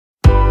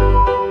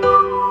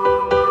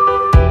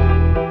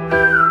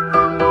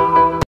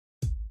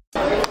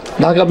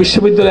ঢাকা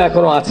বিশ্ববিদ্যালয়ে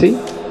এখনো আছি।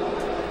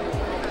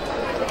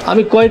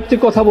 আমি কয়েকটি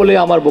কথা বলে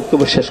আমার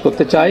বক্তব্য শেষ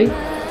করতে চাই।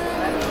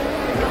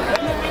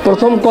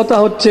 প্রথম কথা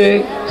হচ্ছে,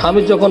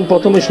 আমি যখন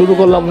প্রথমে শুরু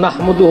করলাম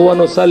নাহমাদুহু ওয়া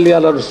নুসাল্লি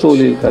আলা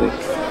রাসূলিল কারীম,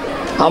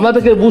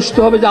 আমাদেরকে বুঝতে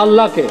হবে যে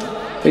আল্লাহকে,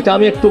 এটা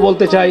আমি একটু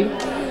বলতে চাই,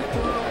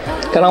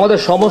 কারণ আমাদের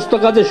সমস্ত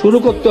কাজে শুরু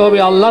করতে হবে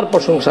আল্লাহর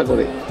প্রশংসা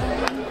করে।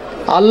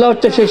 আল্লাহ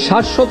হচ্ছে সেই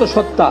শাশ্বত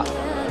সত্তা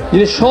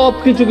যিনি সব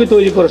কিছুকে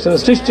তৈরি করেছেন,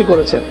 সৃষ্টি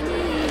করেছেন।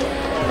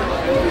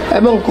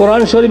 এবং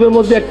কোরআন শরীফের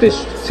মধ্যে একটি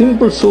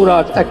সিম্পল সূরা,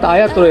 একটা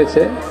আয়াত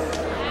রয়েছে,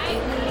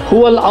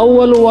 হুয়াল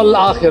আউয়ালু ওয়াল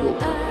আখিরু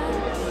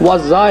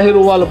ওয়াজ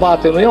জাহিরু ওয়াল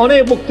বাতিন।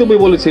 অনেক বক্তব্য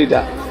বলেছি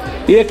এটা।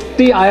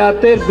 একটি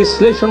আয়াতের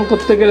বিশ্লেষণ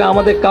করতে গেলে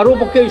আমাদের কারো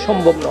পক্ষেই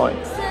সম্ভব নয়।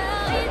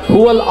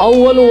 হুয়াল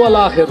আউয়ালু ওয়াল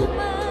আখিরু,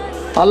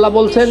 আল্লাহ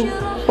বলছেন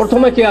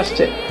প্রথমে কে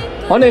আসছে,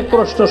 অনেক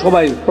প্রশ্ন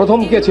সবাই, প্রথম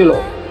কে ছিল?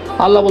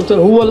 আল্লাহ বলছেন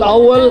হুয়াল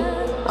আউয়াল,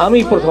 আমি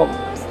প্রথম,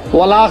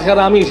 ওয়াল আখির,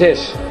 আমি শেষ,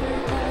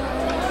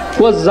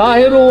 ওয়াজ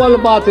জাহিরু ওয়াল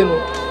বাতিন।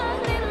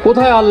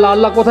 কোথায় আল্লাহ?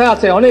 আল্লাহ কোথায়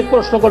আছে? অনেক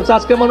প্রশ্ন করছে,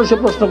 আজকে মানুষে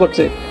প্রশ্ন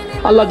করছে।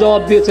 আল্লাহ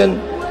জবাব দিয়েছেন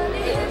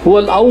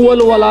হুয়াল আউয়াল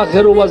ওয়াল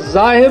আখির ওয়াজ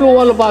জাহিরু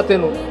ওয়াল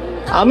বাতিন,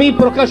 আমি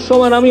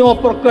প্রকাশ্যমান, আমি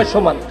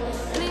অপ্রকাশ্যমান।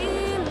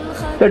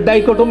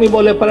 ডাইকটমি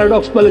বলে,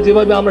 প্যারাডক্স বলে,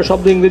 যেভাবে আমরা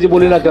শব্দ ইংরেজি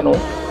বলি না কেন,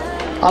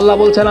 আল্লাহ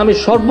বলছেন আমি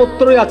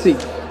সর্বত্রই আছি,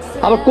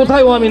 আবার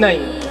কোথায়ও আমি নাই।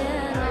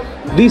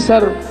 This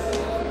R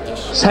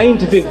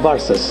scientific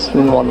verses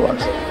in one word.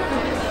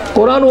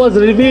 Quran was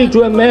revealed to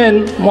a man,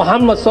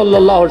 Muhammad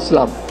sallallahu alaihi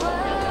wasallam.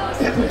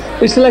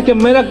 It's like a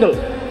miracle.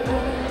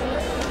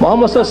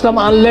 Muhammad sallallahu alaihi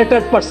wasallam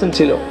unlettered person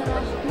ছিল।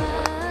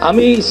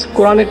 আমি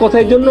কোরআনের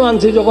কথার জন্য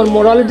আনছি, যখন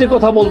মোরালিটির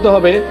কথা বলতে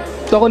হবে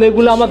তখন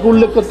এগুলো আমাকে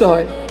উল্লেখ করতে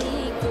হয়।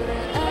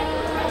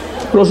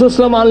 রাসূল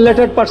সাল্লাল্লাহু আলাইহি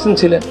আনলেটার্ড পারসন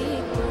ছিলেন।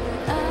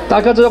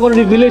 তার কাছে যখন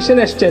রিভিলেশন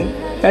এসছেন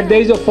at the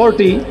age of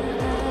 40,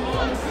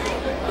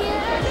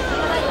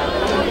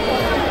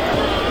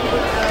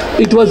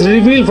 it was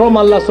revealed from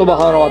Allah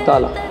subhanahu wa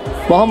ta'ala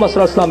Muhammad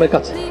সাল্লাল্লাহু আলাইহি ওয়াসাল্লামের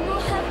কাছে।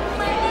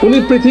 উনি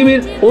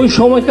পৃথিবীর ওই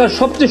সময়কার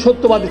সবচেয়ে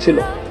সত্যবাদী ছিল।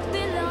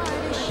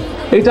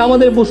 এটা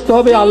আমাদের বুঝতে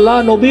হবে। আল্লাহ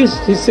নবী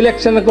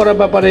সিলেকশন করার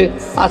ব্যাপারে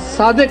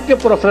as-সাদেককে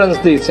প্রেফারেন্স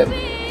দিয়েছেন।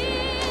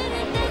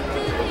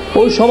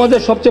 ওই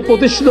সমাজের সবচেয়ে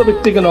প্রতিষ্ঠিত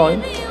ব্যক্তিকে নয়,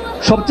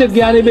 সবচেয়ে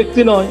জ্ঞানী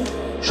ব্যক্তি নয়,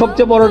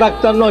 সবচেয়ে বড়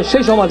ডাক্তার নয়,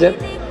 সেই সমাজের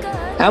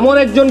এমন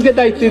একজনকে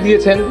দায়িত্ব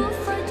দিয়েছেন,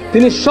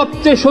 তিনি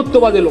সবচেয়ে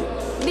সত্যবাদী লোক।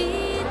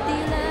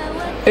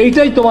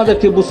 এইটাই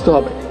তোমাদেরকে বুঝতে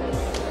হবে।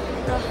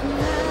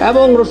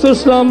 এবং রাসূল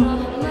ইসলাম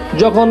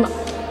যখন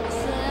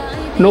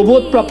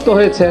নবুয়ত প্রাপ্ত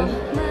হয়েছেন,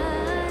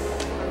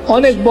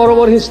 অনেক বড়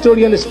বড়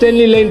historian,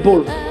 Stanley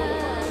লেইনপোর্ট,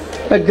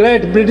 a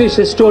great British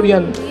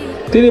historian,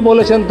 তিনি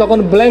বলেছেন তখন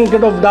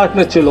ব্ল্যাঙ্কেট অফ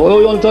ডার্কনেস ছিল,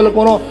 ওই অঞ্চলে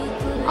কোনো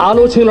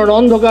আলো ছিল না,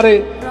 অন্ধকারে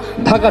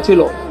ঢাকা ছিল।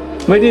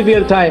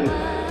 মেডিভিয়াল টাইম,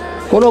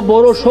 কোনো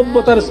বড়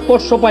সভ্যতার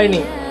স্পর্শ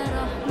পায়নি।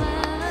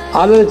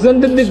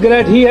 Alexander the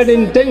great, he had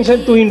intention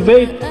to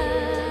invade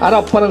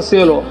Arab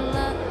peninsula,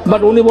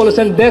 but উনি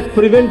বলেছেন death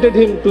prevented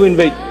him to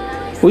invade,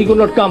 we could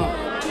not come.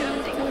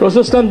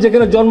 রাসূল ইসলাম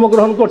যেখানে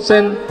জন্মগ্রহণ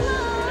করছেন,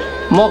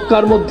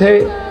 মক্কার মধ্যে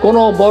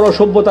কোনো বড়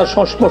সভ্যতার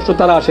সংস্পর্শ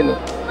তারা আসেনি।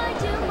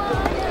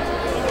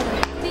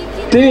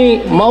 তিনি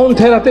মাউন্ট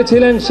হেরাতে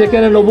ছিলেন,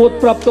 সেখানে নবুয়ত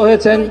প্রাপ্ত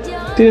হয়েছেন,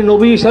 তিনি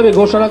নবী হিসাবে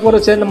ঘোষণা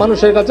করেছেন,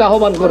 মানুষের কাছে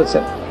আহ্বান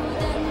করেছেন।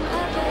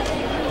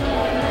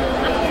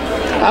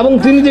 এবং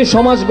তিনি যে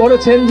সমাজ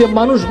গড়েছেন, যে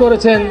মানুষ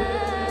গড়েছেন,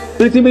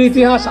 পৃথিবীর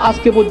ইতিহাস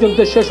আজকে পর্যন্ত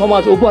সে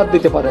সমাজ উপহার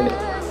দিতে পারেনি।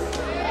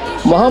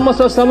 মুহাম্মদ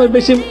সাল্লাল্লাহু আলাইহি ওয়াসাল্লামের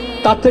বেশি,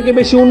 তার থেকে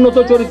বেশি উন্নত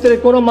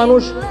চরিত্রের কোনো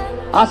মানুষ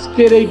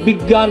আজকের এই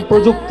বিজ্ঞান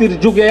প্রযুক্তির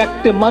যুগে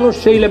একটা মানুষ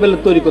সেই লেভেলে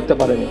তৈরি করতে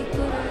পারেনি।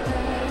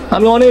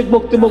 আমি অনেক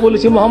বক্তব্য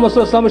বলেছি, মুহাম্মদ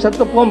সাল্লাল্লাহু আলাইহি ওয়াসাল্লামের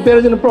সাথে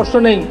কম্পারিজনের প্রশ্ন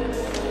নেই।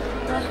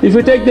 If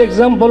you take the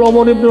example of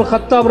Umar ibn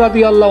al-Khattab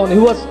radiyallahu anhu,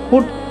 he was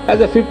put as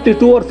a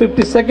 52 or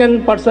 52nd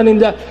person in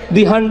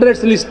the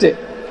hundreds list.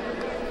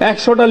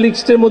 100টা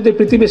লিস্টের মধ্যে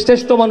পৃথিবীর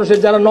শ্রেষ্ঠ মানুষের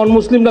যারা নন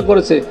মুসলিমরা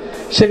করেছে,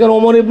 সেখানে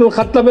ওমর ইবনুল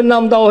খাত্তাবের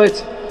নাম দেওয়া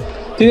হয়েছে।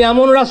 তিনি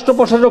এমন রাষ্ট্র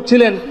প্রশাসক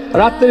ছিলেন,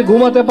 রাত্রে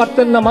ঘুমাতে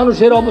পারতেন না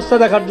মানুষের অবস্থা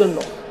দেখার জন্য।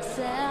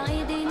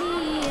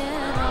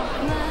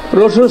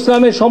 রাসূল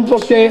ইসলামের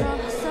সম্পর্কে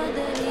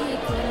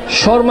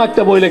শর্মা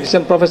একটা বই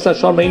লিখেছেন, প্রফেসর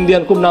শর্মা,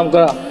 ইন্ডিয়ান, খুব নাম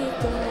করা,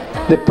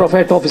 দ্য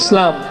প্রফেট অফ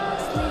ইসলাম।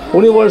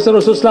 উনি বলেছেন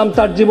রাসূল ইসলাম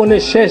তার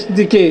জীবনের শেষ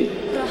দিকে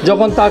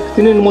যখন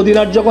তিনি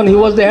মদিনার, যখন হি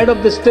was the head of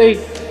the state,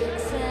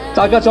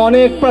 তার কাছে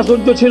অনেক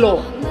প্রাচুর্য ছিল,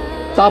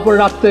 তারপর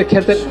রাত্রে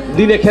খেতেন,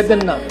 দিনে খেতেন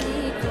না,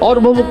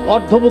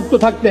 অর্ধভুক্ত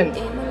থাকতেন।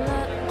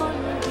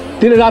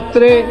 তিনি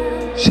রাত্রে,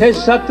 শেষ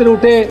রাত্রে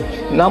উঠে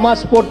নামাজ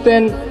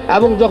পড়তেন,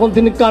 এবং যখন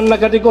তিনি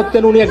কান্নাকাটি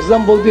করতেন, উনি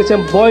এক্সাম্পল দিয়েছেন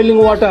বয়লিং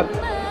ওয়াটার,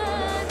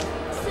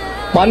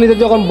 পানিতে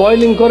যখন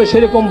বয়লিং করে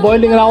সেরকম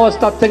বয়লিংয়ের আওয়াজ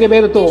তার থেকে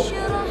বেরোতো।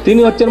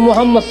 তিনি হচ্ছেন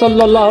মুহাম্মদ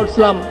সাল্লাল্লাহু আলাইহি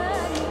ওয়াসাল্লাম,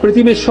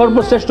 পৃথিবীর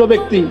সর্বশ্রেষ্ঠ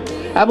ব্যক্তি।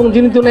 এবং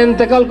যিনি তিনি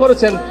ইন্তেকাল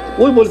করেছেন,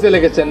 ওই বইতে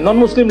লিখেছেন, নন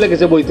মুসলিম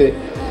লিখেছে বইতে,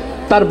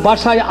 তার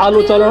বাসায়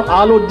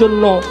আলোর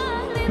জন্য,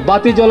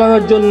 বাতি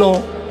জ্বালানোর জন্য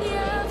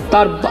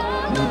তার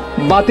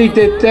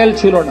বাতিতে তেল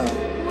ছিল না।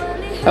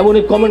 এবং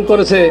উনি কমেন্ট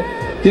করেছে,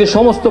 তিনি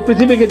সমস্ত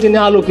পৃথিবীকে যিনি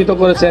আলোকিত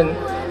করেছেন,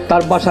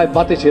 তার বাসায়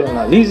বাতি ছিল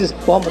না। হি ইজ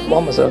মুহাম্মদ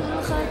সাল্লাল্লাহু আলাইহি ওয়াসাল্লাম।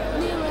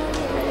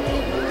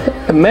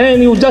 Man,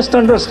 you just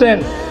understand,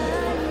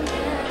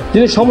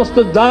 যিনি সমস্ত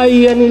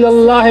দাইয়ান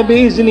ইলাল্লাহি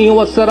বিইজনিহি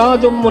ওয়া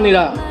সিরাজুম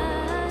মুনিরা,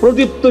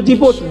 প্রদীপ্ত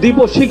দীপ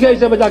শিখা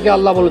হিসেবে যাকে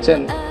আল্লাহ বলেছেন,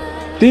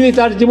 তিনি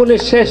তার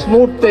জীবনের শেষ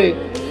মুহূর্তে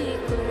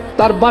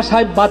তার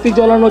বাসায় বাতি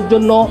জ্বালানোর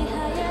জন্য,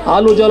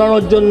 আলো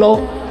জ্বালানোর জন্য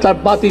তার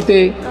বাতিতে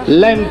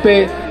ল্যাম্পে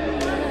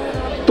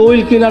তৈল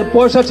কেনার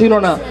পয়সা ছিল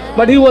না,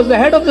 but he was the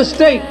head of the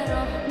state.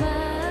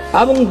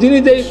 এবং যিনি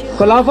যে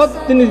খেলাফত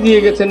তিনি দিয়ে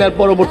গেছেন এর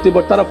পরবর্তী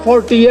তারা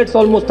 40 ইয়ার্স,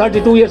 অলমোস্ট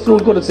 32 ইয়ার্স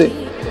রুল করেছে,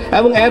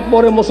 এবং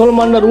এরপরে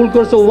মুসলমানরা রুল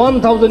করেছে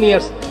 1000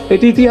 ইয়ার্স।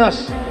 এটি ইতিহাস।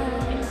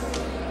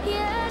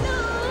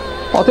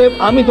 অতএব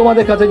আমি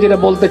তোমাদের কাছে যেটা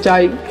বলতে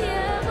চাই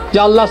যে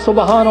আল্লাহ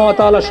সুবহানাহু ওয়া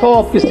তাআলা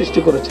সব কিছু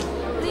সৃষ্টি করেছে,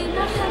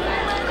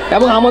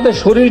 এবং আমাদের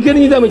শরীরকে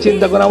নিয়ে আমি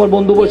চিন্তা করি। আমার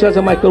বন্ধু বসে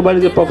আছে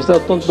মাইক্রোবায়োলজির প্রফেসর,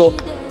 অত্যন্ত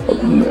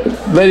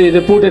ভেরি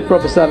রেপুটেড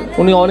প্রফেসর,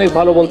 উনি অনেক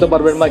ভালো বলতে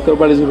পারবেন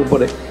মাইক্রোবায়োলজির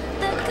উপরে।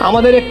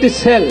 আমাদের একটি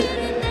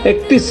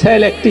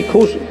সেল,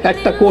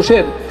 একটা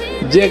কোষের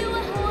যে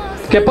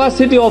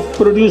capacity of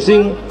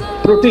producing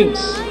proteins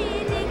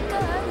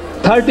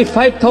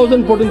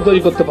 35,000 protein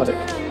তৈরি করতে পারে।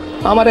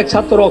 আমার এক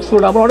ছাত্র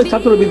অক্সফোর্ড, আমার অনেক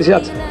ছাত্র বিদেশে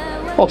আছে,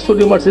 অক্সফোর্ড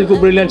ইউনিভার্সিটি খুব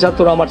ব্রিলিয়ান্ট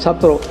ছাত্র আমার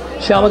ছাত্র,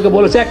 সে আমাকে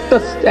বলেছে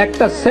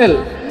একটা সেল,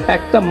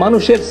 একটা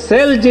মানুষের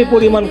সেল যে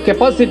পরিমাণ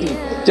ক্যাপাসিটি,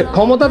 যে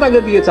ক্ষমতা তাকে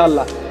দিয়েছে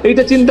আল্লাহ,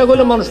 এইটা চিন্তা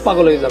করলে মানুষ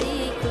পাগল হয়ে যাবে।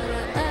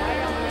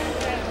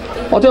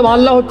 অতএব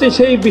আল্লাহ হচ্ছে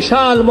সেই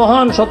বিশাল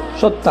মহান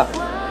সত্তা,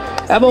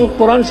 এবং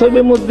কোরআন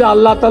শরীফের মধ্যে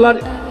আল্লাহ তাআলার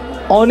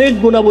অনেক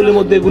গুণাবলীর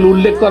মধ্যে এগুলো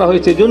উল্লেখ করা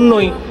হয়েছে,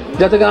 জন্যই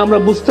যাতে আমরা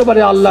বুঝতে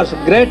পারি আল্লাহর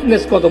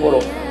গ্রেটনেস কত বড়,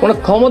 ওনার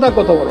ক্ষমতা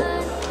কত বড়।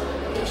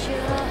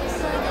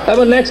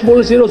 এবং নেক্সট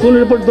বলেছি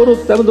রসুলের উপর দরুদ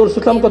এবং দরুদ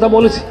সালাম কথা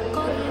বলেছি।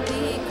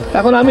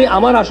 এখন আমি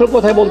আমার আসল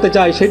কথাই বলতে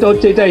চাই, সেটা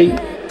হচ্ছে এটাই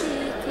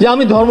যে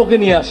আমি ধর্মকে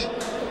নিয়ে আসি।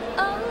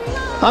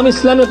 আমি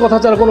ইসলামের কথা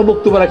ছাড়া কোনো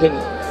বক্তব্য রাখিনি।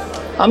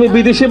 আমি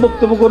বিদেশে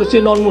বক্তব্য করেছি,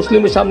 নন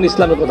মুসলিমের সামনে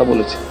ইসলামের কথা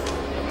বলেছি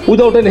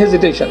without any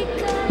hesitation,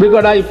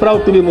 because I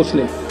proud to B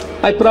Muslim,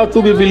 I proud to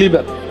B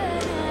believer.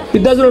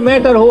 It does not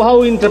matter how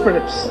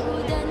ইন্টারপ্রেটস,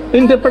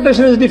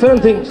 interpretation is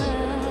different things.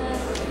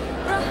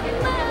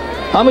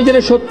 আমি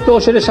যেটা সত্য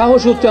সেটা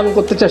সাহস উচ্চারণ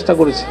করতে চেষ্টা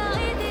করেছি।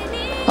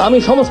 আমি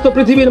সমস্ত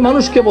পৃথিবীর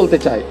মানুষকে বলতে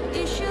চাই,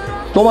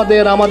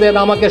 তোমাদের, আমাদের,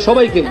 আমাকে,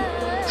 সবাইকে,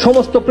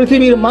 সমস্ত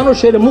পৃথিবীর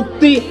মানুষের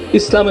মুক্তি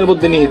ইসলামের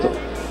মধ্যে নিহিত।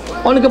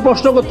 অনেকে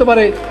প্রশ্ন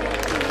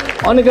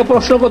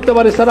করতে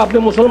পারে স্যার আপনি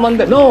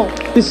মুসলমানদের, no,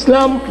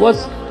 Islam was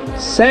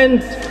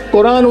sent,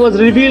 Quran was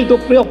revealed two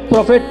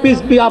prophet peace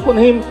be আপন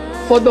him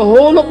for the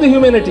whole of the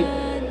humanity.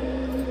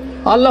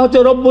 আল্লাহ হচ্ছে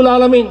রব্বুল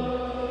আলামিন,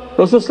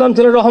 রাসূল ইসলাম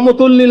ছিলেন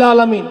রহমতুল লিল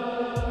আলামিন।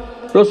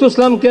 রাসূল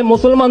ইসলামকে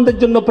মুসলমানদের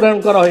জন্য প্রেরণ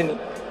করা হয়নি,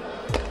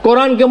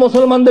 কোরআনকে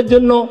মুসলমানদের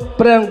জন্য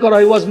প্রেরণ করা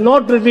হয়। Was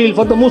not revealed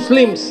for the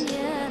Muslims,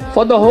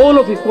 for the whole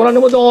of it.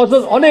 কোরআনের মধ্যে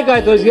অনেক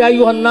আয়াত হয়েছে, ইয়া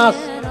আইয়ুহান নাস,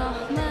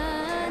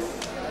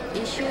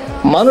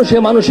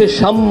 মানুষের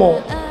সাম্য,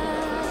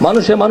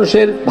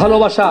 মানুষের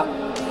ভালোবাসা,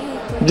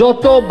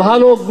 যত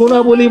ভালো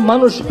গুণাবলী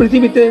মানুষ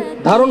পৃথিবীতে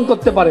ধারণ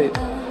করতে পারে,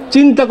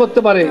 চিন্তা করতে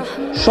পারে,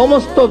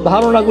 সমস্ত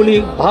ধারণাগুলি,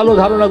 ভালো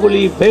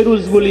ধারণাগুলি,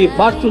 ভ্যালুসগুলি,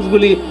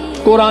 ভার্চুসগুলি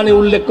কোরআনে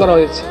উল্লেখ করা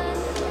হয়েছে।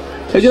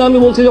 এই জন্য আমি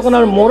বলছি, যখন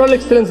আর মোরাল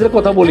এক্সেলেন্সের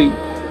কথা বলি,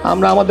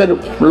 আমরা আমাদের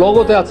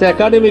লগোতে আছে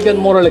একাডেমিক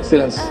অ্যান্ড মোরাল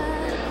এক্সেলেন্স।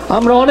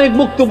 আমরা অনেক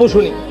বক্তব্য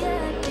শুনি,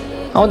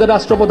 আমাদের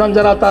রাষ্ট্রপ্রধান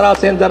যারা তারা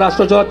আছেন, যারা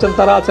রাষ্ট্র চালাচ্ছেন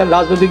তারা আছেন,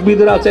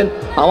 রাজনৈতিকবিদরা আছেন,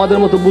 আমাদের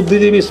মতো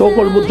বুদ্ধিজীবী,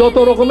 সকল যত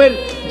রকমের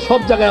সব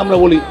জায়গায় আমরা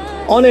বলি,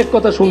 অনেক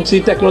কথা শুনছি,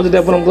 টেকনোলজি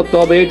ডেভেলপ করতে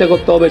হবে, এটা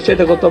করতে হবে,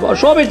 সেটা করতে হবে,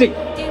 সবই ঠিক,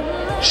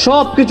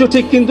 সব কিছু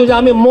ঠিক, কিন্তু যে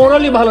আমি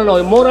মোরালি ভালো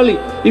নয়, morally,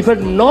 if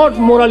it not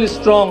morally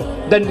strong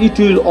then it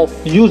will of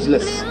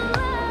useless.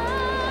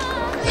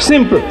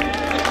 Simple.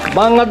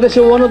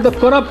 বাংলাদেশে one of the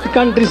corrupt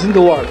countries in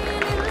the world,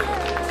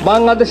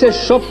 বাংলাদেশের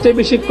সবচেয়ে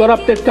বেশি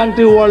করাপ্টেড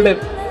কান্ট্রি ওয়ার্ল্ডের।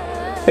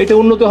 এটা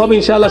উন্নত হবে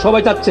ইনশাআল্লাহ,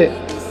 সবাই চাচ্ছে,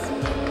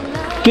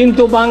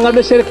 কিন্তু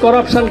বাংলাদেশের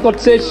করাপশন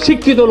করছে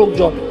শিক্ষিত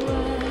লোকজন,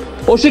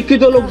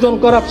 অশিক্ষিত লোকজন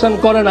করাপশন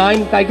করে না।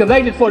 I can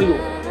write it for you,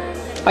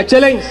 I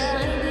challenge.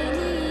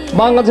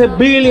 বাংলাদেশে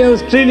বিলিয়ন্স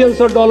ট্রিলিয়ন্স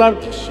অফ ডলার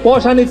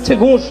পয়সা নিচ্ছে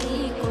ঘুষ।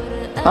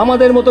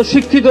 আমাদের মতো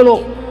শিক্ষিত লোক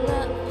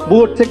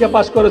বুয়েট থেকে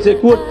পাস করেছে,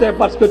 কুয়েট থেকে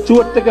পাস করে,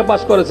 চুয়েট থেকে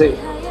পাস করেছে,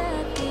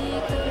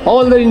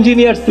 অল দ্য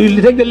ইঞ্জিনিয়ার্স, তুই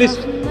take the list,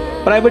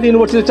 private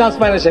university chance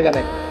পায় না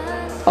সেখানে,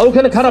 আর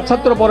ওখানে খারাপ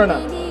ছাত্র পড়ে না।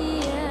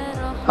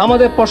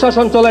 আমাদের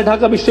প্রশাসন চলায়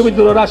ঢাকা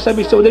বিশ্ববিদ্যালয়, রাজশাহী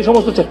বিশ্ববিদ্যালয়,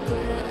 সমস্ত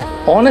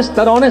অনেস্ট,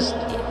 তারা অনেস্ট,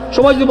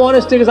 সবাই যদি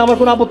অনেস্ট ঠিক আছে, আমার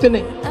কোনো আপত্তি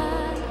নেই।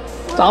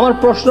 তো আমার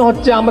প্রশ্ন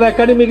হচ্ছে, আমরা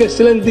একাডেমিক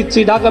এক্সেলেন্স দিচ্ছি,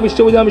 ঢাকা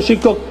বিশ্ববিদ্যালয়ে আমি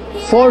শিক্ষক,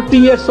 40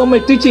 years of my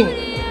teaching,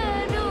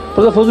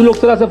 professor Fazlul Haque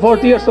sir আছে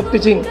 40 years of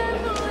teaching,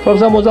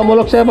 professor Mozammel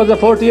Haque সাহেব আছে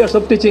 40 years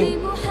of teaching,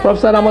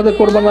 প্রফেসর আমাদের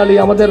কোরবান আলী,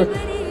 আমাদের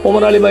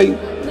ওমর আলী ভাই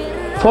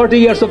 40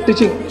 years of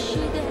teaching,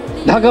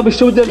 ঢাকা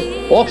বিশ্ববিদ্যালয়,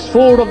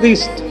 অক্সফোর্ড অফ দি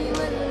ইস্ট।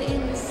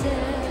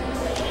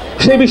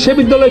 সেই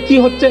বিশ্ববিদ্যালয়ে কি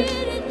হচ্ছে?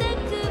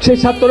 সেই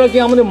ছাত্ররা কি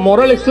আমাদের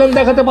মোরাল এক্সেলেন্স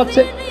দেখাতে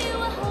পারছে?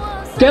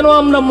 কেন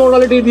আমরা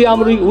মোরালিটি দিয়ে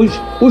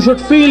we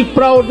should feel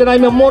proud that I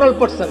M a moral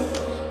person,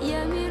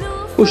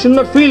 we should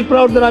not feel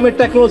proud that I M A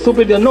technology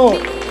superior. No,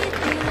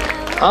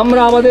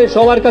 আমরা আমাদের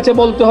সবার কাছে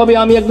বলতে হবে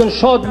আমি একজন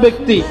সৎ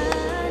ব্যক্তি।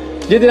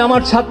 যেদিন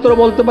আমার ছাত্র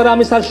বলতে পারে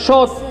আমি স্যার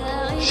সৎ,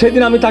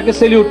 সেদিন আমি তাকে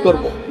সেলিউট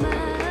করব।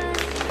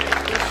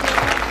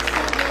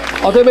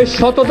 অতএব এই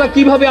সততা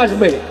কিভাবে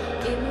আসবে,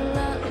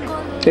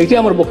 এইটাই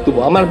আমার বক্তব্য।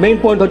 আমার মেইন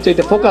পয়েন্ট হচ্ছে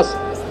এটা, ফোকাস।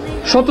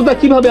 সততা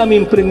কিভাবে আমি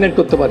ইমপ্রিগনেট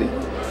করতে পারি,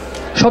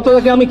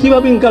 সততাকে আমি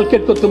কিভাবে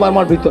ইনকালকেট করতে পারি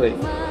আমার ভিতরে।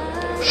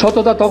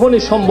 সততা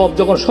তখনই সম্ভব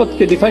যখন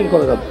সৎকে ডিফাইন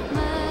করা যাবে।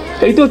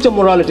 এইটা হচ্ছে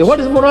morality. What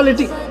is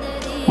morality?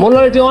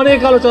 Morality অনেক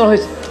আলোচনা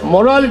হয়েছে।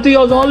 Morality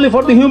was only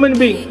for the human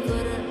being.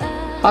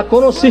 আর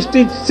কোনো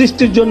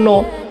সৃষ্টির জন্য,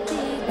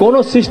 কোনো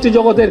সৃষ্টি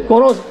জগতের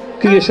কোনো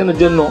ক্রিয়েশনের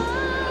জন্য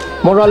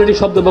মোরালিটি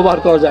শব্দ ব্যবহার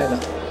করা যায় না।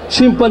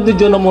 শিম্পাঞ্জির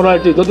জন্য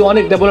মোরালিটি, যদি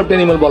অনেক ডেভেলপড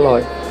অ্যানিমেল বলা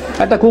হয়,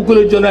 একটা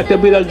কুকুরের জন্য, একটা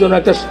বিড়াল জন্য,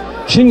 একটা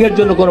সিংহের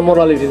জন্য কোনো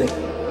মোরালিটি নেই,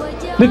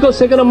 বিকজ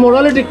সেখানে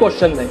মোরালিটি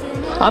কোয়েশ্চেন নেই।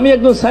 আমি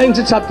একজন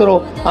সায়েন্সের ছাত্র,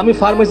 আমি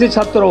ফার্মেসির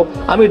ছাত্র,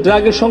 আমি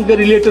ড্রাগের সঙ্গে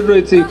রিলেটেড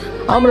রয়েছি।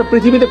 আমরা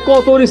পৃথিবীতে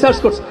কত রিসার্চ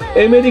করছি।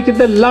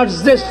 আমেরিকাতে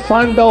লার্জেস্ট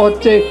ফান্ড দেওয়া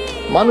হচ্ছে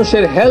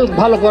মানুষের হেলথ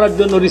ভালো করার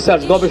জন্য,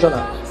 রিসার্চ,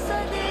 গবেষণা।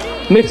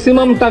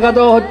 ম্যাক্সিমাম টাকা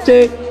দেওয়া হচ্ছে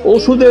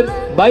ওষুধের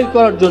বাইর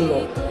করার জন্য,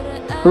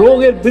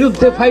 রোগের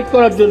বিরুদ্ধে ফাইট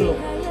করার জন্য।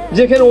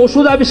 যেখানে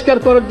ওষুধ আবিষ্কার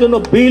করার জন্য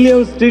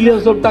বিলিয়ন্স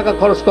ট্রিলিয়ন্স টাকা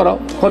খরচ করা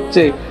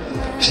হচ্ছে,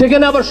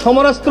 সেখানে আবার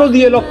সমরাস্ত্র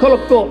দিয়ে লক্ষ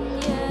লক্ষ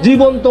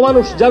জীবন্ত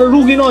মানুষ যারা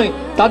রোগী নয়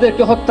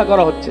তাদেরকে হত্যা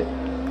করা হচ্ছে।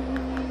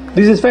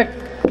 This is fact.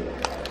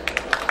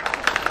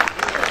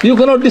 You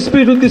cannot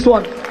dispute with this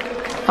one.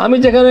 আমি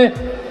যেখানে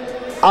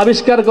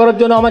আবিষ্কার করার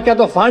জন্য আমাকে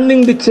এত ফান্ডিং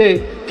দিচ্ছে,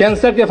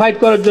 ক্যান্সারকে ফাইট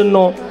করার জন্য,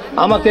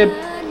 আমাকে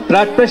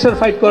ব্লাড প্রেশার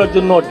ফাইট করার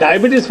জন্য,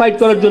 ডায়াবেটিস ফাইট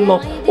করার জন্য,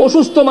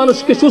 অসুস্থ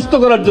মানুষকে সুস্থ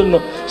করার জন্য,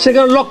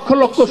 সেখানে লক্ষ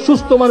লক্ষ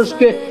সুস্থ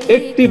মানুষকে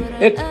একটি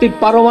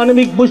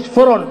পারমাণবিক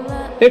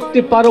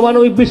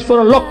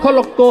বিস্ফোরণ লক্ষ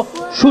লক্ষ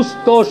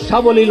সুস্থ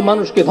সাবলীল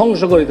মানুষকে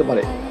ধ্বংস করে দিতে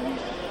পারে।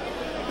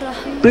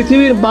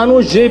 পৃথিবীর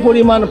মানুষ যে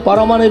পরিমাণ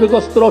পারমাণবিক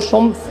অস্ত্র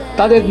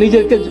তাদের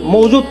নিজেকে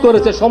মজুত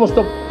করেছে, সমস্ত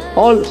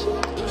অল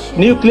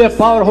নিউক্লিয়ার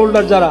পাওয়ার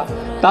হোল্ডার যারা,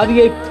 তারই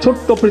এই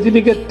ছোট্ট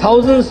পৃথিবীকে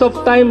থাউজেন্ডস অফ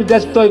টাইম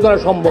ডেস্ট্রয় করা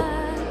সম্ভব।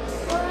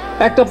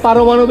 একটা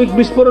পারমাণবিক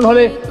বিস্ফোরণ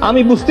হলে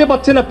আমি বুঝতে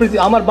পারছি না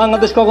আমার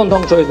বাংলাদেশ কখন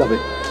ধ্বংস হয়ে যাবে।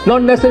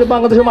 নট নেসেসারি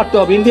বাংলাদেশে মারতে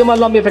হবে, ইন্ডিয়া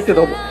মারলে আমি এফেক্টেড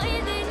হবো।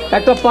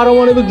 একটা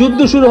পারমাণবিক যুদ্ধ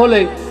শুরু হলে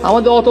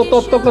আমাদের অত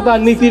তত্ত্ব কথা,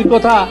 নীতির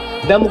কথা,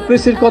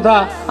 ডেমোক্রেসির কথা,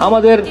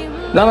 আমাদের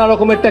নানা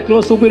রকমের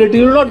technology superiority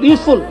will not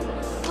useful,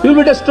 will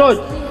be destroyed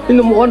in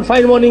one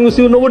fine morning you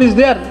C nobody is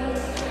there.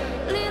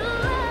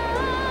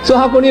 So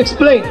how can you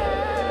explain?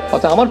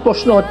 অর্থাৎ আমার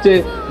প্রশ্ন হচ্ছে,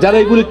 যারা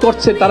এগুলি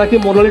করছে তারা কি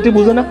মোরালিটি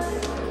বুঝে না?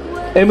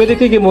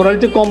 আমেরিকা কি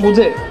মোরালিটি কম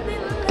বুঝে?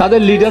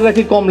 তাদের লিডাররা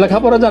কি কম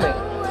লেখাপড়া জানে?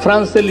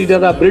 ফ্রান্সের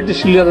লিডাররা, ব্রিটিশ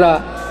লিডাররা,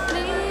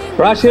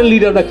 রাশিয়ান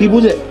লিডাররা কি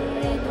বুঝে?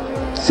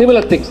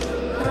 Similar things.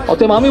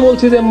 অতএব আমি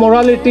বলছি যে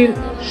মোরালিটির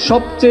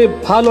সবচেয়ে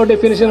ভালো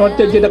ডেফিনেশন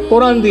হচ্ছে যেটা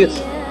কোরআন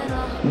দিয়েছে,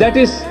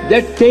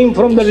 that came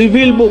from the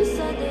reveal বুক।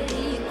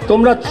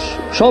 তোমরা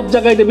সব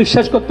জায়গায় এটা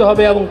বিশ্বাস করতে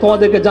হবে এবং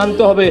তোমাদেরকে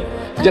জানতে হবে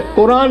যে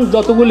কোরআন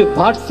যতগুলি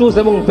ভার্চুস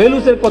এবং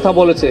ভ্যালুসের কথা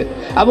বলেছে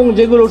এবং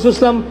যেগুলো রাসূল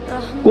ইসলাম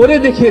করে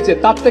দেখিয়েছে,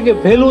 তার থেকে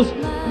ভ্যালুস,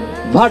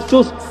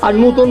 ভার্চুস আর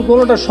নতুন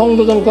কোনোটা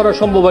সংযোজন করা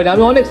সম্ভব হয়নি।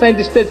 আমি অনেক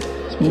সায়েন্টিস্টদের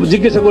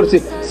জিজ্ঞাসা করেছি,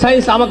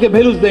 সায়েন্স আমাকে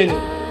ভ্যালুস দেয়নি,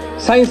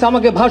 সায়েন্স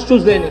আমাকে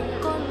ভার্চুস দেয়নি।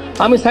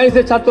 আমি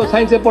সায়েন্সের ছাত্র,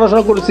 সায়েন্সে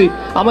পড়াশোনা করেছি,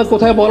 আমার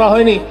কোথায় বলা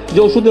হয়নি যে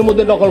ওষুধের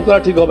মধ্যে নকল করা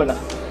ঠিক হবে না।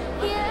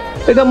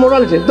 এটা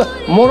মোরালিটি।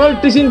 মোরাল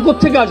টিচিং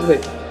কোত্থেকে আসবে?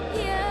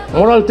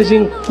 Moral teaching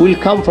will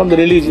come from the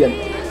religion.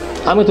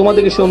 আমি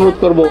তোমাদেরকে সে অনুরোধ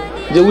করবো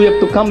যে we have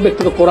to come back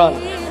to the কোরআন।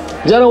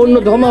 যারা অন্য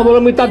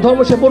ধর্মাবলম্বী তার ধর্ম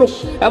সে পড়ুক,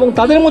 এবং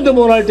তাদের মধ্যে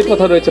মোরালিটির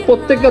কথা রয়েছে।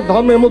 প্রত্যেকটা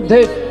ধর্মের মধ্যে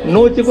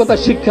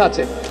নৈতিকতার শিক্ষা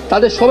আছে,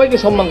 তাদের সবাইকে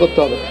সম্মান করতে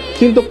হবে,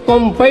 কিন্তু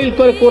কম্পাইল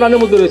করে কোরআনের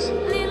মধ্যে রয়েছে।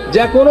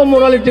 যে কোনো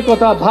মোরালিটির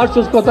কথা,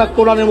 ভার্চুস কথা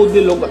কোরআনের মধ্যে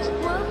লোক আছে,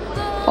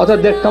 অর্থাৎ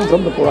দ্যাট কাম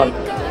ফ্রম দ্য কোরআন।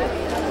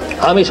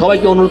 আমি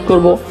সবাইকে অনুরোধ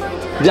করব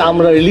যে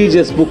আমরা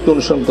রিলিজিয়াস বুককে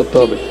অনুসরণ করতে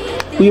হবে।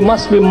 We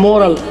must be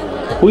moral,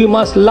 we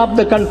must love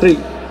the country,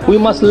 we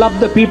must love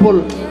the people.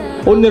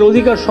 অন্যের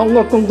অধিকার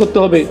সংরক্ষণ করতে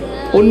হবে,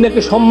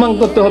 অন্যকে সম্মান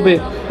করতে হবে।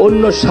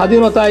 অন্য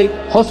স্বাধীনতায়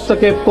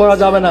হস্তক্ষেপ করা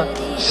যাবে না।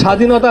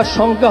 স্বাধীনতার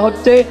সংখ্যা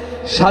হচ্ছে,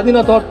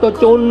 স্বাধীনতা অর্থ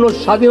হচ্ছে অন্য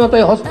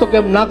স্বাধীনতায়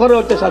হস্তক্ষেপ না করে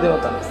হচ্ছে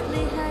স্বাধীনতা।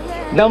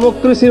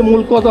 ডেমোক্রেসির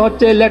মূল কথা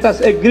হচ্ছে let us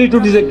agree to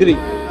disagree.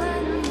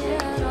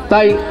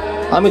 তাই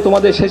আমি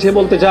তোমাদের শেষে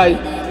বলতে চাই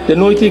যে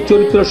নৈতিক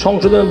চরিত্র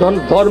সংশোধন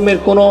ধর্মের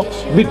কোনো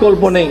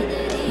বিকল্প নেই।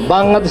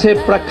 বাংলাদেশের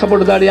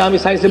প্রেক্ষাপটে দাঁড়িয়ে আমি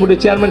সায়েন্স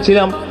বোর্ডের চেয়ারম্যান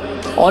ছিলাম,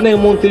 অনেক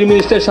মন্ত্রী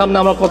মিনিস্টারের সামনে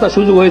আমার কথা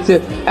সুযোগ হয়েছে,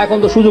 এখন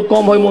তো সুযোগ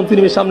কম হয়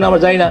মন্ত্রীর সামনে,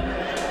 আমরা যাই না।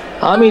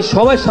 আমি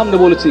সবার সামনে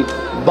বলেছি,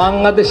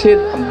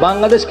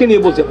 বাংলাদেশকে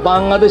নিয়ে বলছে,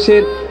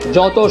 বাংলাদেশের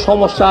যত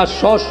সমস্যা,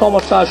 সব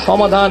সমস্যার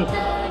সমাধান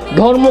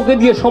ধর্মকে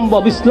দিয়ে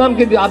সম্ভব,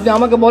 ইসলামকে দিয়ে। আপনি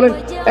আমাকে বলেন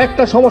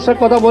একটা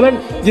সমস্যার কথা বলেন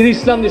যে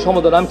ইসলাম দিয়ে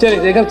সমাধান, আমি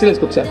চ্যালেঞ্জ, এখানে চ্যালেঞ্জ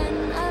করছেন।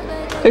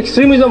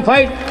 Extremism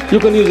fight, you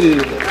can use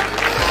religion.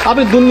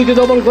 আপনি দুর্নীতি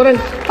দমন করেন,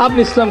 আপনি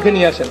ইসলামকে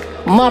নিয়ে আসেন।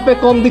 মাপে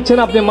কম দিচ্ছেন,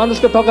 আপনি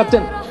মানুষকে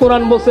ঠকাচ্ছেন।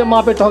 কোরআন বলছে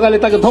মাপে ঠকালে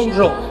তাকে ধ্বংস।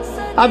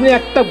 আপনি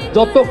একটা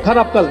যত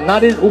খারাপ কাজ,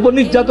 নারীর উপর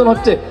নির্যাতন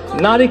হচ্ছে,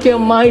 নারীকে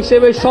মা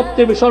হিসেবে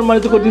সবচেয়ে বেশি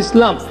সম্মানিত করছে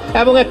ইসলাম,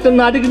 এবং একটা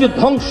নারীকে যদি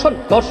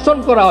ধর্ষণ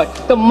করা হয়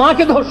তো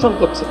মাকে ধর্ষণ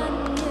করছে।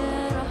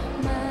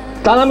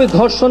 তারা আমি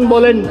ধর্ষণ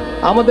বলেন,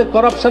 আমাদের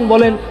করাপশন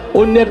বলেন,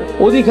 অন্যের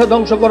অধিকার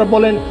ধ্বংস করা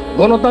বলেন,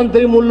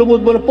 গণতান্ত্রিক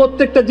মূল্যবোধ বলেন,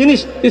 প্রত্যেকটা জিনিস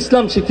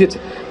ইসলাম শিখিয়েছে।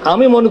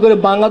 আমি মনে করি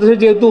বাংলাদেশে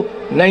যেহেতু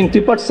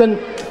 90%,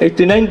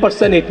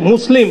 89%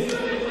 মুসলিম,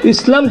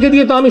 ইসলামকে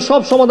দিয়ে তো আমি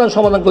সব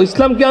সমাধান করি।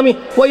 ইসলামকে আমি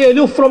ওই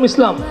aloof from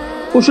Islam,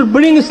 we should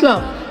bring ইসলাম।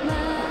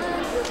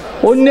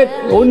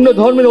 অন্য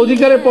ধর্মের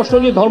অধিকারের প্রশ্ন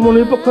যদি ধর্ম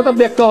নিরপেক্ষতা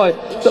ব্যাখ্যা হয়,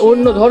 তো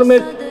অন্য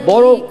ধর্মের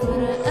বড়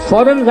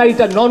ফরেন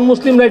রাইটার, নন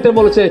মুসলিম রাইটার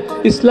বলেছে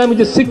ইসলাম is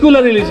a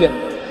secular religion.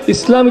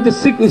 Islam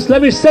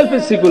itself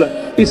is secular.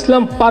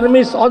 Islam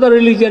permits other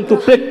religion to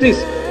practice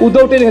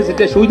without any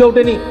hesitation, without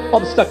any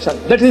obstruction.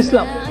 That is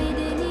Islam.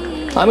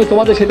 আমি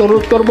তোমাদের সেটা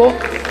অনুরোধ করব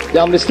যে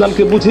আমরা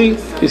ইসলামকে বুঝি,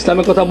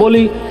 ইসলামের কথা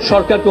বলি।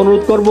 সরকারকে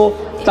অনুরোধ করব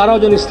তারাও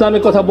যেন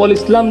ইসলামের কথা বলে।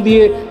 ইসলাম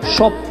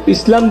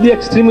দিয়ে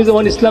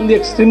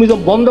এক্সট্রিমিজম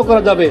বন্ধ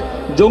করা যাবে,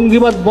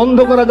 জঙ্গিবাদ বন্ধ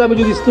করা যাবে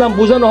যদি ইসলাম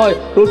বোঝানো হয়।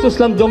 রাসূল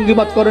ইসলাম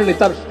জঙ্গিবাদ করেনি,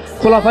 তার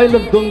খোলাফায়ে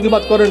লোক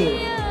জঙ্গিবাদ করেননি।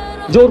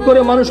 জোর করে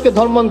মানুষকে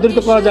ধর্মান্তরিত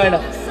করা যায় না।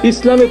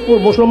 ইসলামে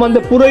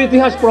মুসলমানদের পুরো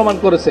ইতিহাস প্রমাণ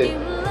করেছে।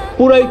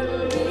 পুরাই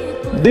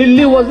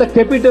Delhi was the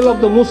capital of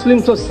the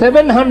Muslims for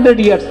 700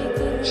 years.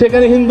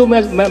 সেখানে হিন্দু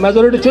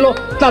মেজরিটি ছিল,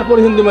 তারপর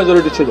হিন্দু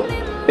মেজরিটি ছিল।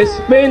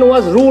 Spain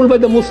was ruled by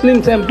the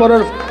Muslims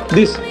emperor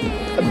this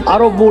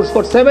Arab বুর্স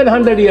for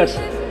 700 years.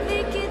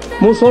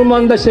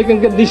 মুসলমানদের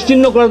সেখানকে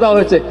নিশ্চিহ্ন করে দেওয়া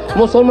হয়েছে।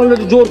 মুসলমানরা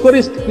যদি জোর করে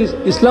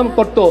ইসলাম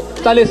করত,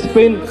 তাহলে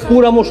স্পেন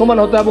পুরা মুসলমান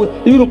হতো এবং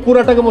ইউরোপ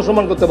পুরাটাকে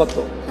মুসলমান করতে পারত।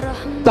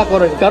 তা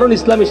করেন, কারণ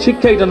ইসলামের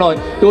শিক্ষা এটা নয়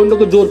যে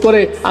অন্যকে জোর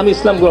করে আমি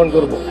ইসলাম গ্রহণ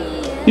করব।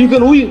 You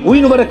can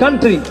win over a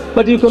country,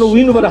 but you can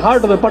win over a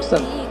heart of a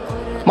person.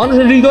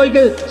 মানুষের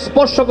হৃদয়কে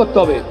স্পর্শ করতে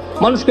হবে,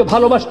 মানুষকে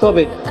ভালোবাসতে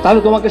হবে, তাহলে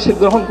তোমাকে সে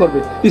গ্রহণ করবে।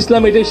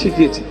 ইসলাম এটাই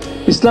শিখিয়েছে।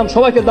 ইসলাম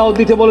সবাইকে দাওয়াত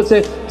দিতে বলেছে,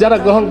 যারা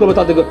গ্রহণ করবে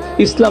তাদেরকে।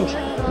 ইসলাম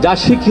যা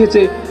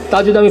শিখিয়েছে তা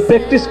যদি আমি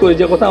প্র্যাকটিস করি,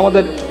 যে কথা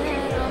আমাদের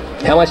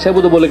হেমায়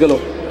সাহেবও বলে গেল,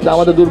 যে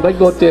আমাদের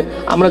দুর্ভাগ্য হচ্ছে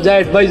আমরা যা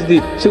অ্যাডভাইস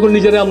দিই সেগুলো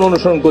নিজেরাই আমরা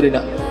অনুসরণ করি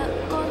না।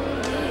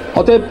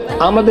 অতএব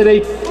আমাদের এই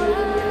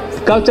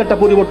কালচারটা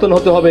পরিবর্তন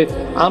হতে হবে।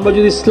 আমরা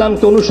যদি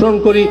ইসলামকে অনুসরণ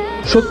করি,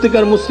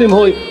 সত্যিকার মুসলিম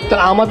হই,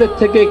 তাহলে আমাদের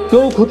থেকে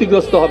কেউ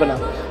ক্ষতিগ্রস্ত হবে না।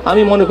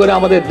 আমি মনে করি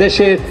আমাদের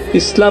দেশে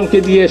ইসলামকে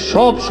দিয়ে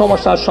সব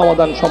সমস্যার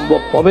সমাধান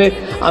সম্ভব হবে।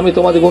 আমি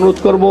তোমাদেরকে অনুরোধ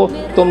করব,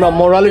 তোমরা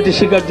মোরালিটি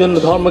শেখার জন্য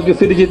ধর্মকে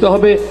ফিরে যেতে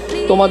হবে।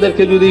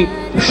 তোমাদেরকে যদি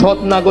সৎ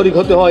নাগরিক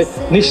হতে হয়,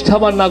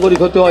 নিষ্ঠাবান নাগরিক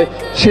হতে হয়,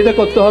 সেটা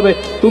করতে হবে।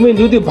 তুমি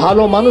যদি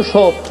ভালো মানুষ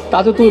হও,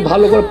 তাতে তুমি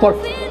ভালো করে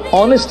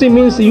honesty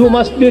means you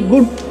must B a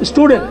good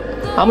student.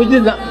 আমি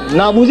যদি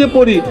না বুঝে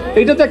পড়ি,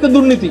 এটা তো একটা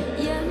দুর্নীতি।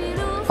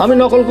 আমি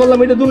নকল করলাম,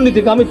 এটা দুর্নীতি।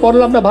 আমি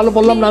পড়লাম না, ভালো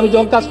পড়লাম না, আমি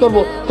যখন কাজ করব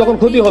তখন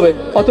ক্ষতি হবে।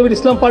 অতএব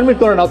ইসলাম পারমিট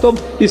করে না। অতএব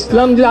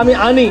ইসলাম যদি আমি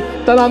আনি,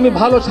 তাহলে আমি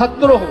ভালো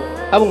ছাত্র হব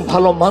এবং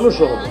ভালো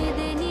মানুষও হব।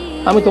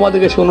 আমি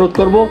তোমাদেরকে অনুরোধ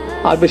করব,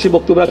 আর বেশি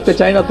বক্তব্য রাখতে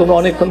চাই না। তোমরা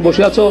অনেকক্ষণ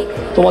বসে আছো,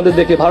 তোমাদের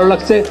দেখে ভালো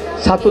লাগছে।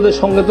 ছাত্রদের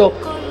সঙ্গে তো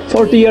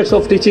 40 ইয়ার্স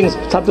অফ টিচিং,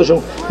 ছাত্র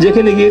সঙ্গে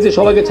যেখানে গিয়েছে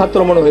সবাইকে ছাত্র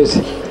মনে হয়েছে।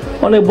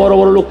 অনেক বড়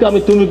বড় লোককে আমি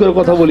তুমি করে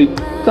কথা বলি,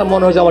 তার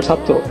মনে হয়েছে আমার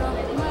ছাত্র।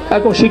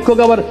 এখন শিক্ষক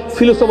আবার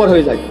ফিলোসফার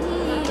হয়ে যায়।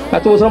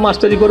 এত বছর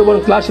মাস্টারি করে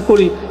বরং ক্লাসে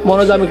করি, মনে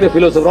হয় আমি একটা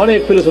ফিলোসফার। অনেক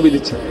ফিলোসফি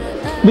দিচ্ছে,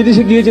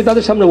 বিদেশে গিয়েছি,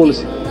 তাদের সামনে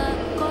বলেছি।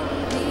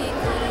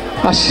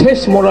 আর শেষ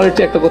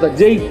মোরালিটি একটা কথা,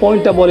 যেই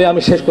পয়েন্টটা বলে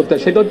আমি শেষ করতে,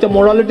 সেটা হচ্ছে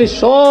মোরালিটির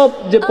সব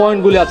যে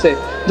পয়েন্টগুলি আছে,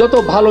 যত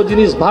ভালো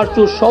জিনিস,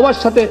 ভার্চু, সবার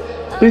সাথে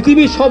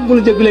পৃথিবীর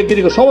সবগুলি যেগুলো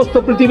এগ্রি করে, সমস্ত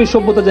পৃথিবীর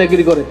সভ্যতা যে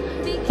এগ্রি করে,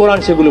 কোরআন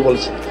সেগুলি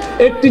বলছে।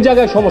 একটি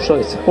জায়গায় সমস্যা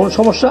হয়েছে। কোন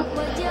সমস্যা?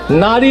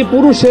 নারী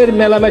পুরুষের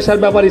মেলামেশার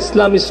ব্যাপারে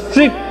ইসলাম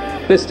স্ট্রিক্ট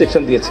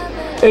রেস্ট্রিকশন দিয়েছে।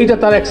 এইটা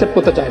তারা অ্যাকসেপ্ট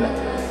করতে চায় না।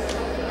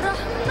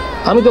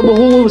 আমি তো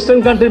বহু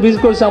ওয়েস্টার্ন কান্ট্রি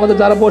ভিজিট করেছি, আমাদের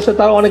যারা বসে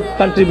তারা অনেক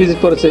কান্ট্রি ভিজিট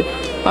করেছে।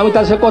 আমি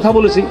তার সাথে কথা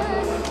বলেছি।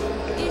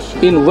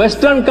 ইন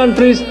ওয়েস্টার্ন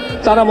কান্ট্রিজ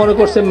তারা মনে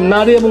করছে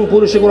নারী এবং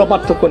পুরুষের কোনো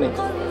পার্থক্য নেই।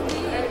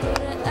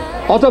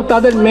 অতএব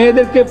তাদের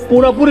মেয়েদেরকে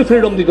পুরোপুরি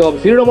ফ্রিডম দিতে হবে।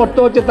 ফ্রিডম অর্থ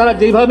হচ্ছে তারা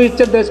যেইভাবে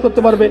ইচ্ছে ড্রেস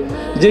করতে পারবে,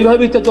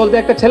 যেইভাবে ইচ্ছে চলতে।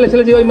 একটা ছেলে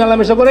যেভাবে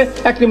মেলামেশা করে,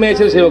 একটি মেয়ে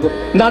ছেলে সেভাবে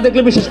না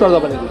দেখলে বিশ্বাস করা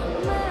যাবে নাকি?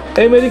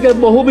 আমেরিকার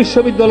বহু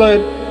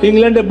বিশ্ববিদ্যালয়ের,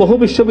 ইংল্যান্ডের বহু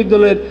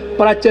বিশ্ববিদ্যালয়ের,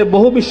 প্রাচ্যের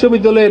বহু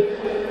বিশ্ববিদ্যালয়ের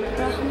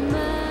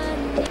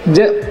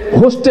যে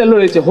হোস্টেল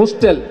রয়েছে,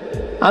 হোস্টেল,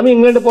 আমি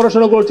ইংল্যান্ডে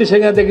পড়াশোনা করছি,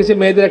 সেখানে দেখেছি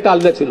মেয়েদের একটা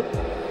আলাদা ছিল,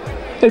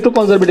 একটু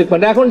কনজারভেটিভ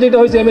পয়েন্ট। এখন যেটা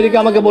হয়েছে, আমেরিকা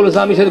আমাকে বলেছে,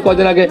 আমি সেটা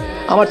কদিন আগে,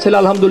 আমার ছেলে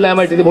আলহামদুলিল্লাহ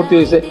MIT-তে ভর্তি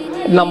হয়েছে,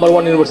 নাম্বার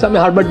 1 ইউনিভার্সিটি। আমি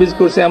হার্ভার্ড ভিজিট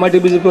করেছি, MIT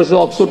ভিজিট করেছি,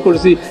 অক্সফোর্ড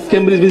করেছি,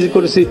 কেমব্রিজ ভিজিট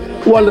করেছি,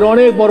 ওয়ার্ল্ডের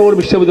অনেক বড় বড়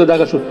বিশ্ববিদ্যালয়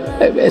দেখা শুরু,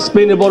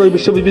 স্পেনের বড়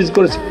বিশ্ববিদ্যালয় ভিজিট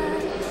করেছি।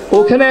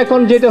 ওখানে এখন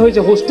যেটা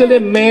হয়েছে, হোস্টেলে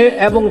মেয়ে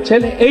এবং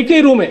ছেলে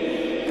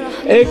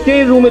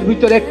একই রুমের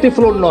ভিতর, একটি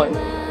ফ্লোর নয়,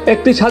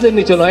 একটি ছাদের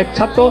নিচে নয়, এক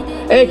ছাত্র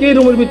একই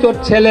রুমের ভিতর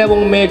ছেলে এবং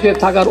মেয়েকে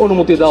থাকার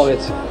অনুমতি দেওয়া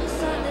হয়েছে।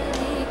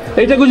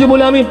 এইটা কিছু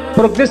বলে আমি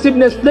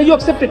প্রোগ্রেসিভনেস, ইউ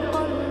অ্যাকসেপ্ট ইট।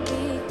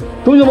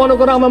 তুমি যে মনে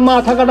করো আমার মা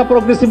থাকাটা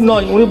প্রোগ্রেসিভ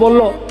নয়, উনি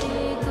বলল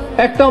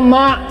একটা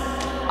মা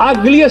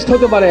আগলিয়েস্ট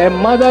হতে পারে,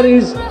 mother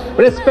is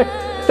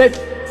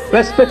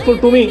respectful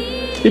to me,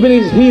 even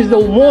he is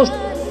the most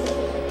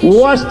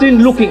worst in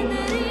looking,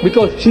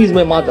 because she is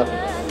my mother.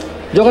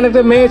 যখন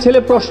একটা মেয়ে ছেলে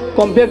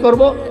কম্পেয়ার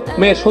করবো,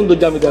 মেয়ের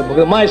সৌন্দর্য আমি দেখবো,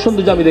 মায়ের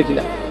সৌন্দর্য আমি দেখি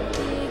না।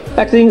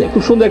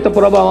 খুব সুন্দর একটা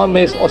পড়াবো, আমার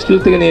মেয়ে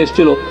অস্ট্রেলিয়া থেকে নিয়ে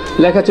এসেছিল,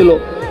 লেখা ছিল,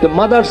 the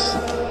mother's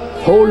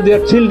hold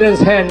there children's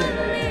hand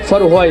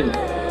for while,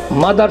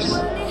 mothers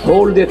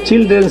hold their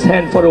children's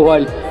hand for a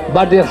while,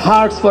 but their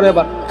hearts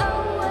forever.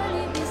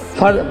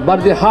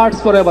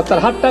 তার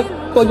হাতটা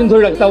কয়দিন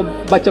ধরে রাখে, তাও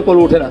বাচ্চা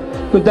কোলে ওঠে না,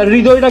 কিন্তু তার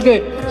হৃদয়টাকে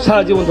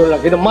সারা জীবন ধরে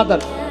রাখে। এটা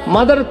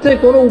মাদার থেকে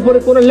কোনো উপরে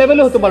কোনো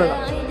লেভেলে হতে পারে না।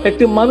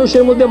 একটি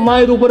মানুষের মধ্যে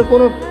মায়ের উপরে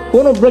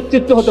কোনো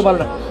ব্যক্তিত্ব হতে পারে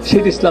না,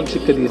 সেটা ইসলাম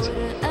শিক্ষা দিয়েছে।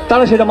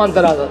 তারা সেটা মানতে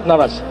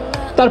নারাজ।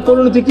 তার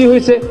পরিণতি কি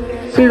হয়েছে?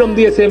 ফ্রিডম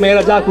দিয়েছে,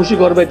 মেয়েরা যা খুশি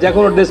করবে, যে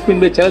কোনো ড্রেস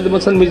কিনবে, ছেলেদের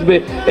মতন মিশবে,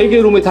 এই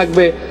রুমে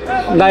থাকবে,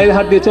 গায়ের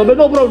হাত দিয়ে চলবে,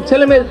 নো প্রবলেম।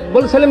 ছেলে মেয়ে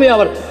বলে ছেলে মেয়ে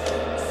আবার।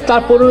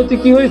 তার পরিণতি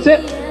কি হয়েছে?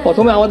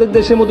 প্রথমে আমাদের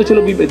দেশের মধ্যে ছিল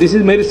দিস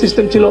ইজ ম্যারেজ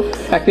সিস্টেম, ছিল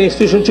একটা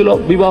ইনস্টিটিউশন ছিল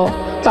বিবাহ,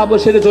 তারপর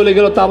সেটা চলে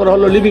গেল, তারপর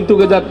হলো living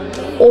together.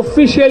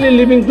 Officially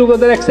living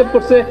together accept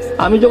করছে।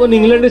 আমি যখন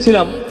ইংল্যান্ডে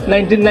ছিলাম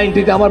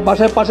 1990-তে, আমার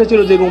বাসার পাশে ছিল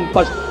যে রুম,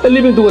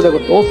 লিভিং টুগেদার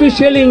করতো।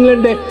 অফিসিয়ালি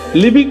ইংল্যান্ডে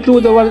লিভিং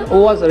টুগেদার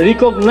ওয়াজ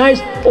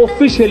রিকগনাইজড,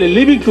 অফিসিয়ালি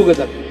লিভিং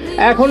টুগেদার।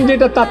 এখন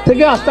যেটা তার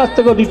থেকে আস্তে আস্তে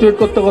ডিটোয়েট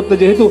করতে করতে,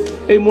 যেহেতু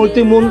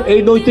এই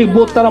নৈতিক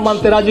বোধ তারা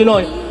মানতে রাজি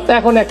নয়, তা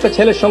এখন একটা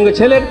ছেলের সঙ্গে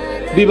ছেলের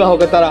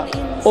বিবাহকে তারা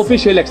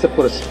অফিসিয়ালি অ্যাকসেপ্ট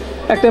করেছে।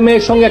 একটা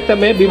মেয়ের সঙ্গে একটা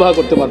মেয়ে বিবাহ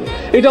করতে পারবে।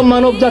 এটা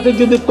মানব জাতির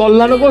যদি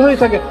কল্যাণকর হয়ে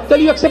থাকে,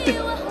 তাহলে ইউ অ্যাকসেপ্ট ইট।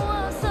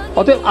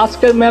 অতএব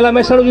আজকের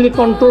মেলামেশারও যদি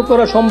কন্ট্রোল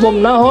করা সম্ভব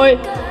না হয়,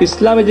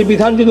 ইসলামে যে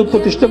বিধান যদি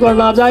প্রতিষ্ঠা করা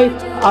না যায়,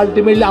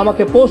 আলটিমেটলি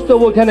আমাকে পৌঁছতে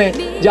হবে ওখানে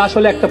যে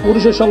আসলে একটা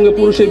পুরুষের সঙ্গে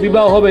পুরুষের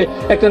বিবাহ হবে,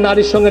 একটা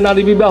নারীর সঙ্গে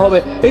নারী বিবাহ হবে।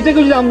 এটাকে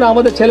যদি আমরা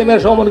আমাদের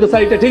ছেলেমেয়ের সমানকে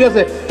চাই, এটা ঠিক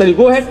আছে, তাহলে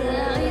গো head.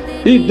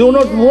 You do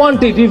not want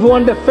it. If you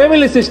want a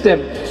family system,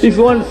 if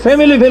you want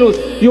family values,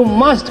 you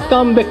must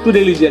come back to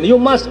religion. You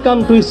must come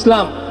to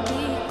Islam.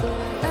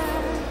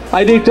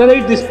 I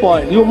reiterate this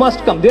point. You must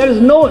come. There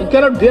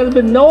will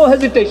be no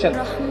hesitation.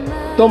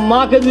 তো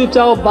মাকে যদি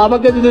চাও,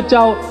 বাবাকে যদি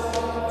চাও,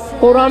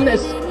 কোরআন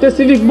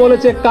specific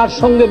বলেছে কার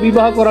সঙ্গে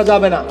বিবাহ করা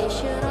যাবে না,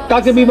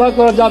 কাকে বিবাহ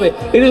করা যাবে।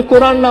 এটা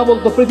কোরআন না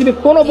বলতো, পৃথিবীর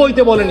কোনো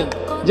বইতে বলেনি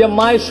যে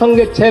মায়ের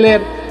সঙ্গে ছেলের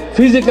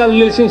ফিজিক্যাল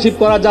রিলেশনশিপ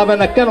করা যাবে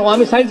না। কেন?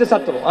 আমি সায়েন্সের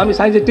ছাত্র, আমি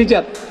সায়েন্সের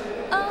টিচার।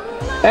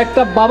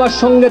 একটা বাবার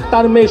সঙ্গে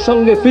তার মেয়ের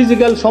সঙ্গে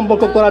ফিজিক্যাল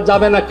সম্পর্ক করা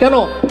যাবে না, কেন?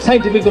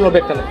 সাইন্টিফিক কোনো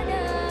ব্যাখ্যা নেই।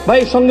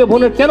 ভাইয়ের সঙ্গে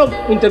বোনের কেন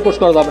ইন্টারকোর্স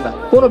করা যাবে না?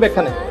 কোনো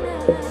ব্যাখ্যা নেই।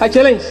 I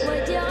challenge.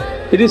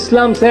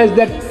 Islam says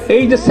that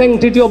is the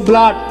sanctity of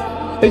blood,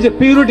 is the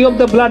purity of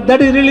the blood. That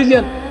is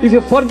religion. If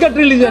you forget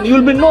religion, you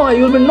will be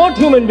not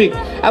human being.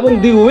 And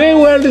the way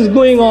world is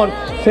going on,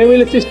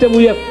 family system,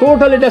 we have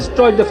totally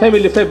destroyed the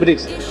family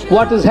fabrics.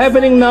 What is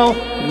happening now?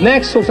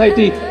 Next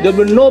society, there will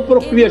be no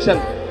procreation.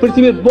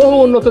 পৃথিবীর বহু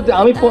উন্নতিতে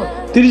আমি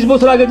 30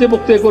 বছর আগে যে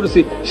বক্তৃতা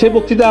করেছি, সেই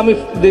বক্তৃতা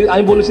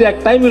আমি বলেছি এক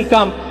টাইম উইল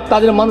কাম,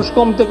 তাদের মানুষ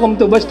কমতে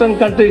কমতে ওয়েস্টার্ন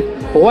কান্ট্রি,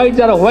 হোয়াইট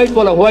যারা হোয়াইট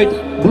বলা, হোয়াইট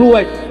ব্লু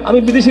হোয়াইট, আমি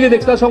বিদেশিকে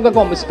দেখছি তার সংখ্যা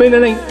কম। স্পেনে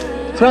নেই,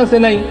 ফ্রান্সে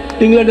নাই,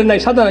 ইংল্যান্ডে নাই,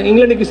 সাদা নাই।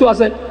 ইংল্যান্ডে কিছু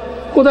আছে,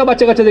 কোথাও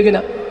বাচ্চা কাচ্চা দেখি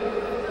না।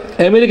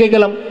 আমেরিকায়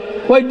গেলাম,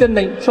 হোয়াইটদের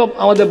নাই, সব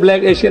আমাদের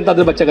ব্ল্যাক এশিয়ান,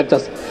 তাদের বাচ্চা কাচ্চা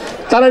আছে।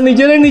 তারা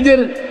নিজের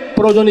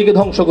প্রজনীকে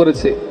ধ্বংস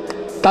করেছে।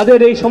 তাদের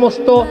এই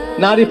সমস্ত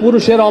নারী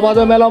পুরুষের অবাধ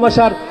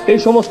মেলামেশার এই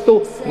সমস্ত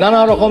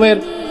নানা রকমের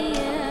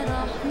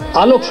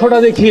আলোকছটা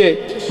দেখিয়ে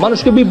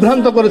মানুষকে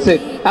বিভ্রান্ত করেছে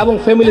এবং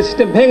ফ্যামিলি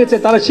সিস্টেম ভেঙেছে।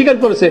 তারা স্বীকার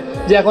করেছে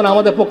যে এখন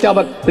আমাদের পক্ষে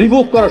আবার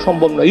রিভোক করা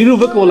সম্ভব নয়,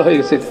 ইরিভোকেবল হয়ে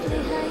গেছে।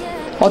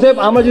 অতএব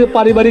আমরা যদি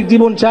পারিবারিক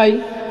জীবন চাই,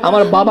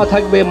 আমার বাবা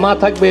থাকবে, মা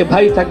থাকবে,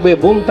 ভাই থাকবে,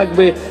 বোন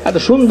থাকবে,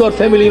 একটা সুন্দর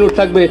ফ্যামিলি ইউনিট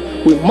থাকবে,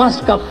 we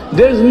must come.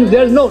 There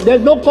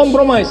is no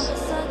compromise.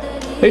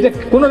 এটা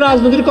কোনো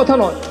রাজনীতির কথা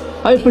নয়।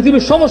 আমি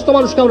পৃথিবীর সমস্ত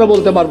মানুষকে আমরা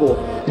বলতে পারবো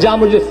যে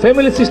আমরা যদি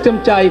ফ্যামিলি সিস্টেম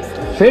চাই,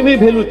 ফ্যামিলি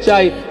ভ্যালু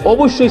চাই,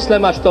 অবশ্যই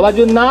ইসলামে আসতে হবে। আর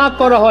যদি না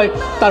করা হয়,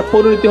 তার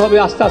পরিণতি হবে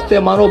আস্তে আস্তে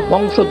মানব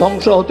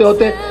ধ্বংস হতে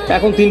হতে।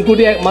 এখন 3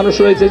 কোটি মানুষ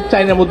রয়েছে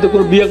চাইনার মধ্যে,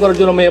 কোনো বিয়ে করার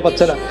জন্য মেয়ে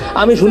পাচ্ছে না।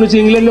 আমি শুনেছি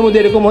ইংল্যান্ডের মধ্যে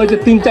এরকম হয়েছে,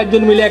 3-4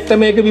 জন মিলে একটা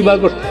মেয়েকে বিবাহ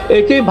করছে।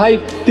 একেই ভাই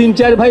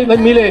 3-4 ভাই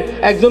মিলে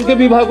একজনকে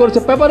বিবাহ করছে।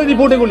 পেপারে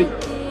রিপোর্ট, এগুলি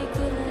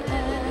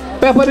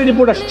পেপারে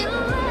রিপোর্ট আসছে।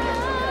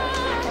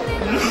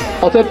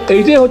 অতএব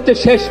এইটাই হচ্ছে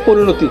শেষ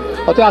পরিণতি।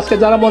 অতএব আজকে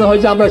যারা মনে হয়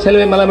যে আমরা ছেলে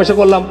মেলামেশা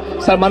করলাম,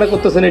 স্যার মানে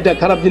করতেছেন এটা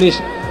খারাপ জিনিস,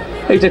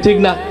 এইটা ঠিক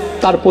না,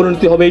 তার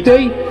পরিণতি হবে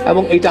এইটাই,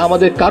 এবং এটা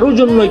আমাদের কারোর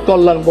জন্যই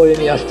কল্যাণ বয়ে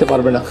নিয়ে আসতে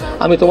পারবে না।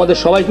 আমি তোমাদের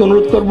সবাইকে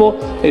অনুরোধ করব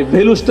এই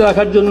ভ্যালুসটা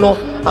রাখার জন্য।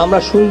 আমরা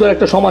সুন্দর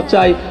একটা সমাজ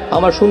চাই,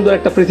 আমার সুন্দর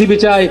একটা পৃথিবী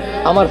চাই,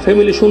 আমার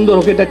ফ্যামিলি সুন্দর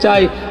হোক এটা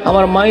চাই,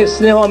 আমার মায়ের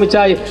স্নেহ আমি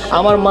চাই,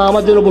 আমার মা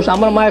আমার জন্য বসে,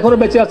 আমার মা এখনও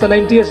বেঁচে আছে,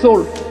 90 years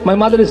old, my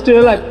mother still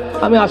alive.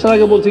 আমি আসার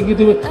আগে বলছি কি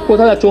তুমি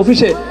কোথায় যাচ্ছ?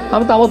 অফিসে।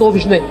 আমি তো আমার তো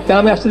অফিস নেই, কারণ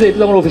আমি আসতে যাই,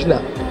 এটা আমার অফিস না।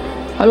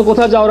 আমি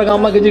কোথায় যাওয়ার আগে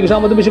আমাকে জিজ্ঞেস,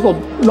 আমাদের বেশি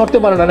নড়তে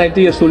পারে না,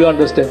 90 years old,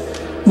 আন্ডারস্ট্যান্ড।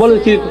 বলে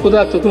কি কোথায়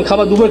যাচ্ছ তুমি?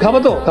 খাবার, দুপুরে খাবা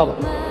তো খাবা।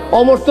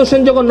 অমর্ত্য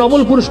সেন যখন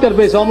নোবেল পুরস্কার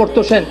পেয়েছে, অমর্ত্য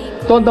সেন,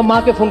 তখন তার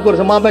মাকে ফোন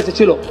করেছে, মা বেঁচে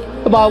ছিল।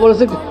 বাবা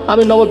বলেছে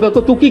আমি নোবেল পেয়েছি,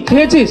 তুই কি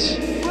খেয়েছিস?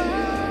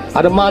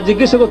 আর মা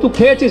জিজ্ঞাসা করে তুই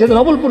খেয়েছিস, সে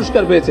নোবেল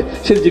পুরস্কার পেয়েছে,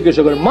 সে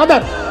জিজ্ঞাসা করে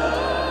মাদার।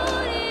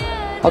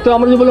 অতএব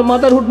আমরা যদি বলে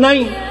মাদারহুড নাই,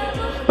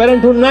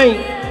 প্যারেন্টহুড নাই,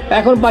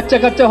 এখন বাচ্চা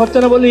কাচ্চা হচ্ছে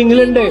না বলে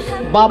ইংল্যান্ডে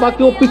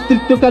বাবাকেও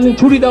পিতৃত্বকালীন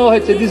ছুটি দেওয়া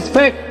হয়েছে। This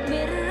fact.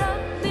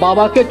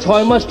 বাবাকে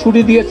 6 মাস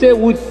ছুটি দিয়েছে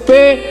with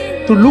pay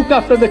to look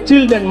after the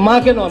children.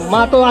 মাকে নয়,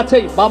 মা তো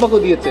আছেই, বাবাকেও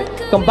দিয়েছে।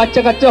 কারণ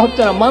বাচ্চা কাচ্চা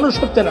হচ্ছে না, মানুষ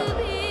হচ্ছে না।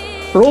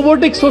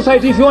 Robotic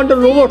society, if you want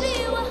robots,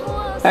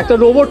 একটা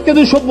রোবটকে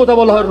যদি সভ্যতা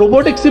বলা হয়,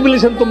 রোবোটিক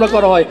সিভিলাইজেশন তোমরা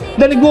করা হয়,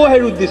 দেন গো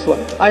head with this one.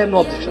 I have no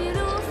objection.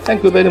 Thank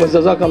you very much.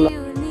 জাযাকাল্লাহ।